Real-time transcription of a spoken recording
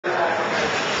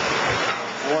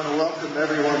want to welcome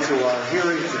everyone to our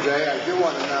hearing today. I do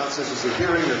want to announce this is a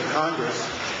hearing of Congress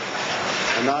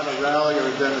and not a rally or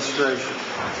a demonstration.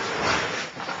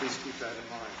 Please keep that in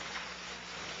mind.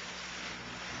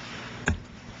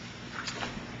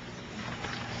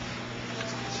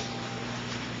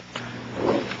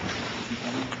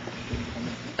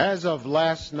 As of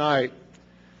last night,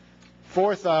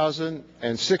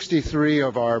 4,063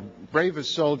 of our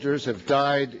bravest soldiers have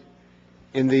died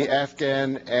in the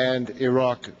Afghan and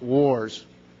Iraq wars.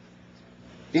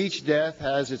 Each death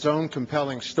has its own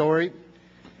compelling story.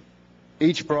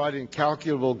 Each brought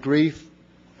incalculable grief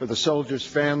for the soldiers'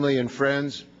 family and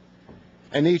friends,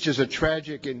 and each is a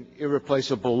tragic and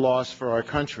irreplaceable loss for our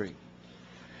country.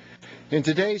 In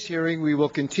today's hearing, we will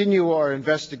continue our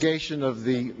investigation of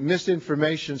the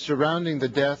misinformation surrounding the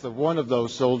death of one of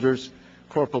those soldiers,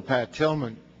 Corporal Pat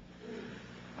Tillman.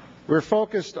 We're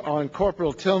focused on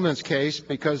Corporal Tillman's case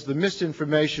because the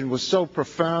misinformation was so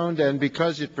profound and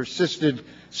because it persisted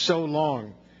so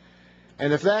long.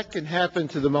 And if that can happen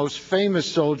to the most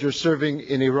famous soldier serving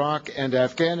in Iraq and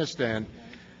Afghanistan,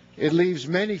 it leaves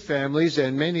many families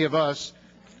and many of us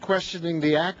questioning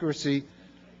the accuracy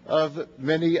of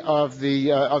many of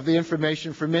the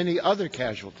information for many other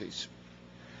casualties.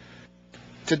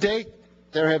 To date,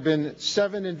 there have been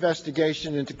 7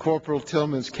 investigations into Corporal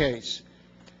Tillman's case.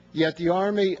 Yet the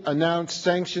Army announced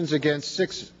sanctions against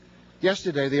 6.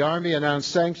 Yesterday, the Army announced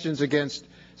sanctions against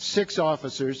 6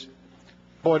 officers,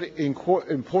 but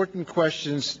important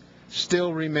questions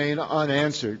still remain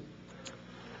unanswered.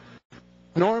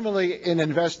 Normally, in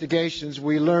investigations,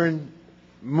 we learn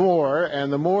more,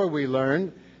 and the more we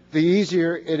learn, the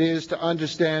easier it is to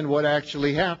understand what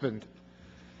actually happened.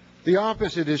 The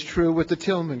opposite is true with the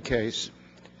Tillman case.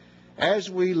 As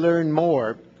we learn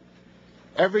more,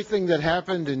 everything that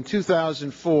happened in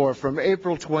 2004, from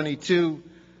April 22,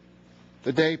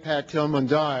 the day Pat Tillman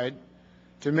died,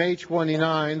 to May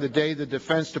 29, the day the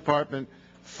Defense Department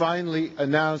finally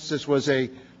announced this was a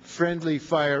friendly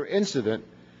fire incident,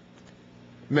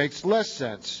 makes less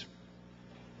sense.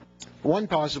 One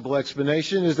possible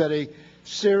explanation is that a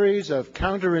series of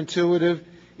counterintuitive,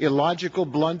 illogical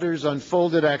blunders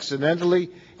unfolded accidentally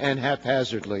and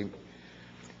haphazardly.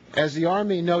 As the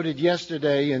Army noted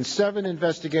yesterday, in 7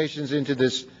 investigations into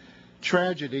this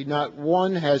tragedy, not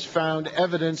one has found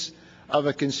evidence of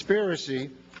a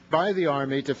conspiracy by the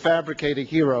Army to fabricate a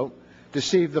hero,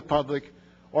 deceive the public,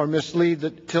 or mislead the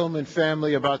Tillman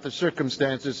family about the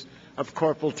circumstances of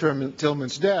Corporal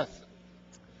Tillman's death.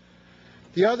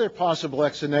 The other possible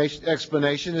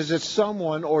explanation is that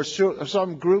someone or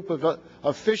some group of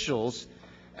officials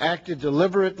acted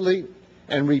deliberately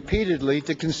and repeatedly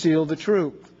to conceal the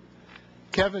truth.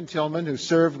 Kevin Tillman, who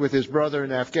served with his brother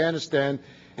in Afghanistan,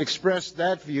 expressed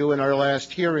that view in our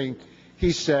last hearing.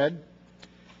 He said,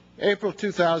 April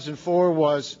 2004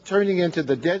 was turning into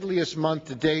the deadliest month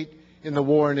to date in the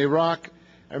war in Iraq.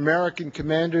 American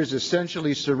commanders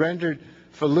essentially surrendered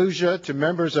Fallujah to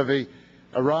members of a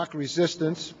Iraq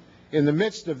resistance. In the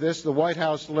midst of this, the White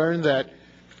House learned that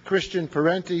Christian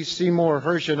Parenti, Seymour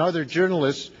Hersh, and other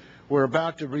journalists were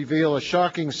about to reveal a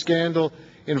shocking scandal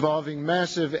involving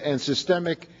massive and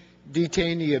systemic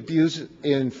detainee abuse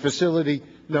in a facility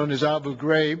known as Abu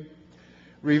Ghraib.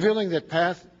 Revealing that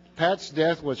Pat's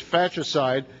death was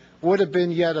fratricide would have been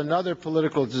yet another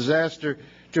political disaster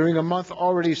during a month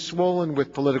already swollen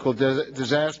with political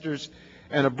disasters,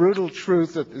 and a brutal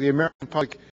truth that the American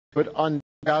public would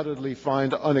undoubtedly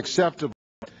find unacceptable.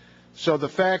 So the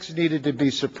facts needed to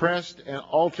be suppressed and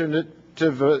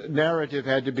alternative narrative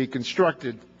had to be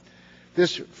constructed.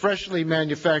 This freshly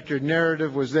manufactured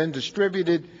narrative was then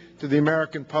distributed to the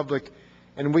American public,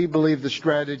 and we believe the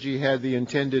strategy had the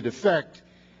intended effect.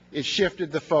 It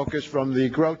shifted the focus from the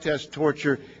grotesque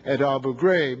torture at Abu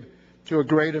Ghraib to a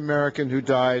great American who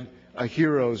died a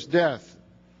hero's death.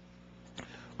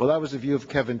 Well, that was the view of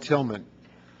Kevin Tillman.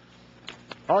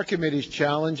 Our committee's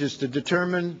challenge is to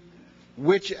determine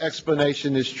which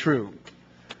explanation is true.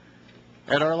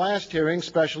 At our last hearing,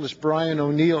 Specialist Bryan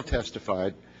O'Neill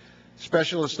testified.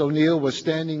 Specialist O'Neill was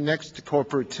standing next to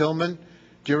Corporal Tillman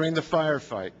during the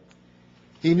firefight.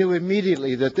 He knew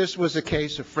immediately that this was a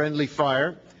case of friendly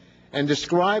fire and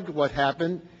described what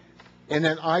happened in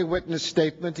an eyewitness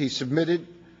statement he submitted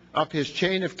up his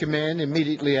chain of command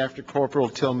immediately after Corporal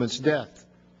Tillman's death.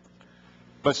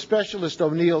 But Specialist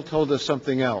O'Neill told us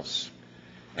something else.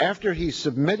 After he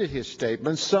submitted his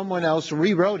statement, someone else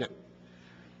rewrote it.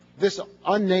 This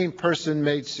unnamed person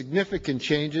made significant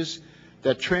changes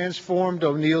that transformed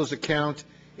O'Neill's account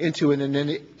into an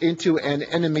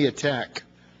enemy attack.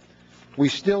 We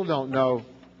still don't know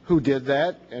who did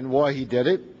that and why he did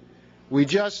it. We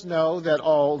just know that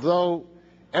although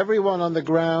Everyone on the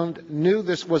ground knew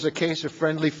this was a case of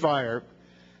friendly fire.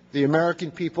 The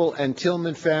American people and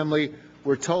Tillman family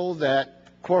were told that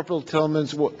Corporal Tillman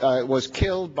was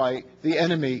killed by the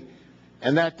enemy,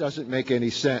 and that doesn't make any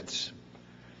sense.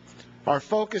 Our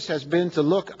focus has been to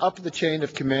look up the chain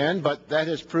of command, but that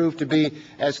has proved to be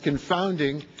as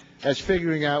confounding as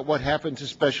figuring out what happened to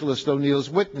Specialist O'Neill's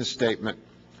witness statement.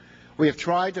 We have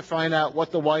tried to find out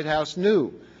what the White House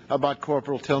knew about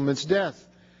Corporal Tillman's death.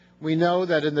 We know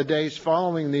that in the days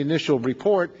following the initial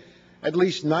report, at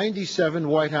least 97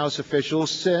 White House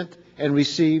officials sent and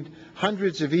received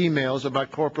hundreds of emails about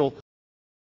Corporal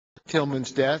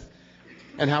Tillman's death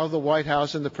and how the White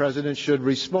House and the President should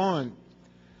respond.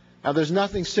 Now, there's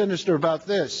nothing sinister about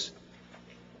this.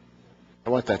 I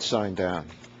want that sign down.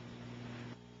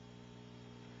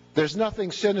 There's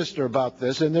nothing sinister about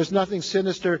this, and there's nothing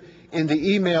sinister in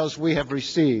the emails we have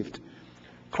received.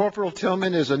 Corporal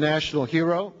Tillman is a national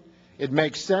hero. It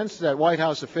makes sense that White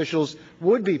House officials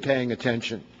would be paying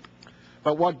attention.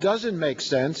 But what doesn't make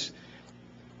sense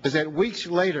is that weeks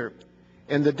later,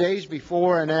 in the days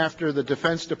before and after the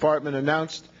Defense Department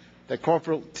announced that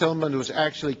Corporal Tillman was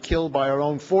actually killed by our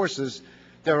own forces,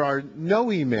 there are no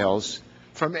emails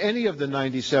from any of the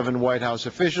 97 White House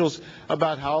officials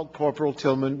about how Corporal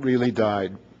Tillman really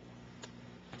died.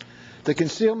 The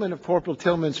concealment of Corporal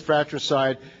Tillman's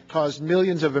fratricide caused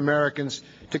millions of Americans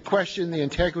to question the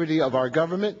integrity of our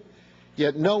government,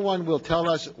 yet no one will tell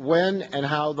us when and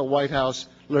how the White House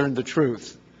learned the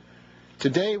truth.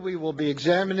 Today we will be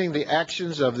examining the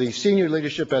actions of the senior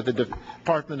leadership at the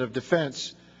Department of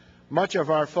Defense. Much of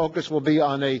our focus will be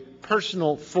on a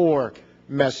personal for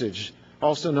message,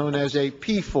 also known as a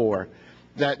P4,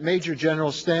 that Major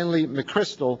General Stanley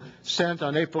McChrystal sent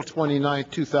on April 29,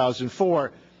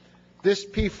 2004. This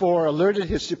P4 alerted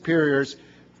his superiors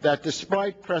that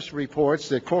despite press reports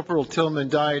that Corporal Tillman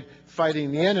died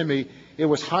fighting the enemy, it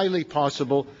was highly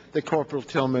possible that Corporal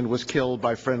Tillman was killed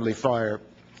by friendly fire.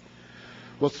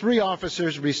 Well, 3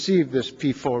 officers received this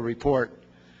P4 report: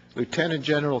 Lieutenant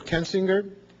General Kensinger,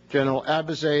 General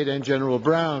Abizaid, and General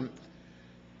Brown.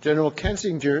 General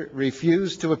Kensinger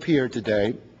refused to appear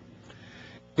today.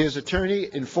 His attorney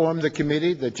informed the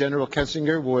committee that General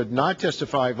Kensinger would not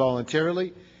testify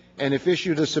voluntarily, and if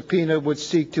issued a subpoena, would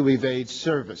seek to evade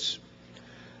service.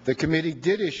 The committee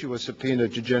did issue a subpoena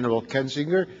to General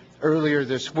Kensinger earlier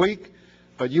this week,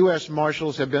 but U.S.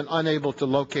 Marshals have been unable to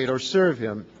locate or serve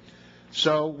him.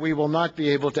 So we will not be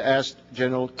able to ask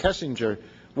General Kensinger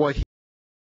what he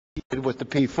did with the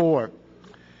P4.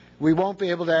 We won't be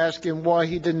able to ask him why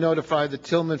he didn't notify the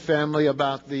Tillman family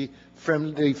about the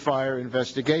friendly fire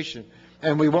investigation.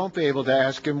 And we won't be able to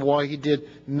ask him why he did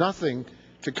nothing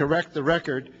to correct the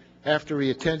record after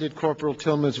he attended Corporal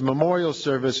Tillman's memorial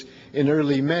service in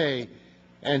early May,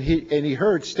 and he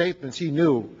heard statements he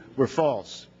knew were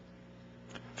false.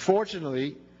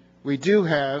 Fortunately, we do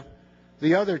have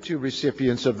the other 2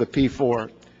 recipients of the P4,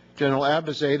 General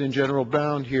Abizaid and General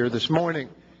Brown, here this morning,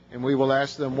 and we will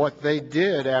ask them what they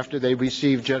did after they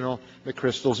received General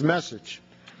McChrystal's message.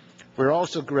 We're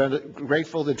also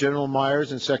grateful that General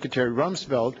Myers and Secretary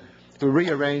Rumsfeld, who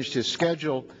rearranged his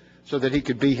schedule so that he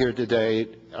could be here today,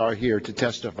 are here to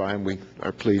testify, and we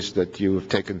are pleased that you have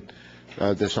taken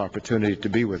this opportunity to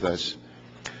be with us.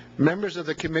 Members of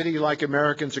the committee, like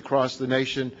Americans across the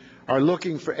nation, are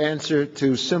looking for answers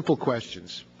to simple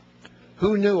questions.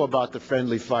 Who knew about the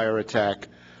friendly fire attack?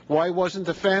 Why wasn't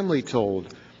the family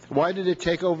told? Why did it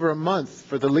take over a month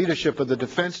for the leadership of the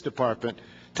Defense Department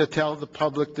to tell the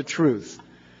public the truth?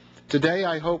 Today,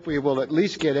 I hope we will at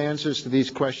least get answers to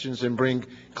these questions and bring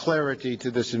clarity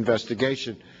to this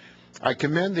investigation. I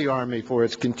commend the Army for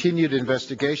its continued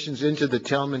investigations into the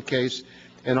Tillman case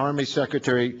and Army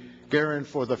Secretary Guerin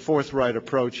for the forthright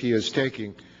approach he is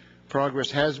taking.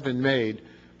 Progress has been made,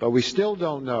 but we still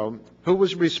don't know who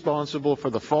was responsible for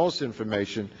the false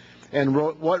information and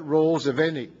what roles, if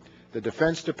any, the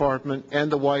Defense Department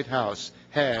and the White House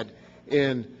had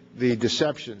in the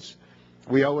deceptions.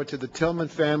 We owe it to the Tillman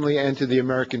family and to the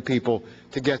American people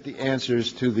to get the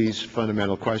answers to these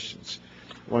fundamental questions.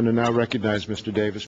 I want to now recognize Mr. Davis.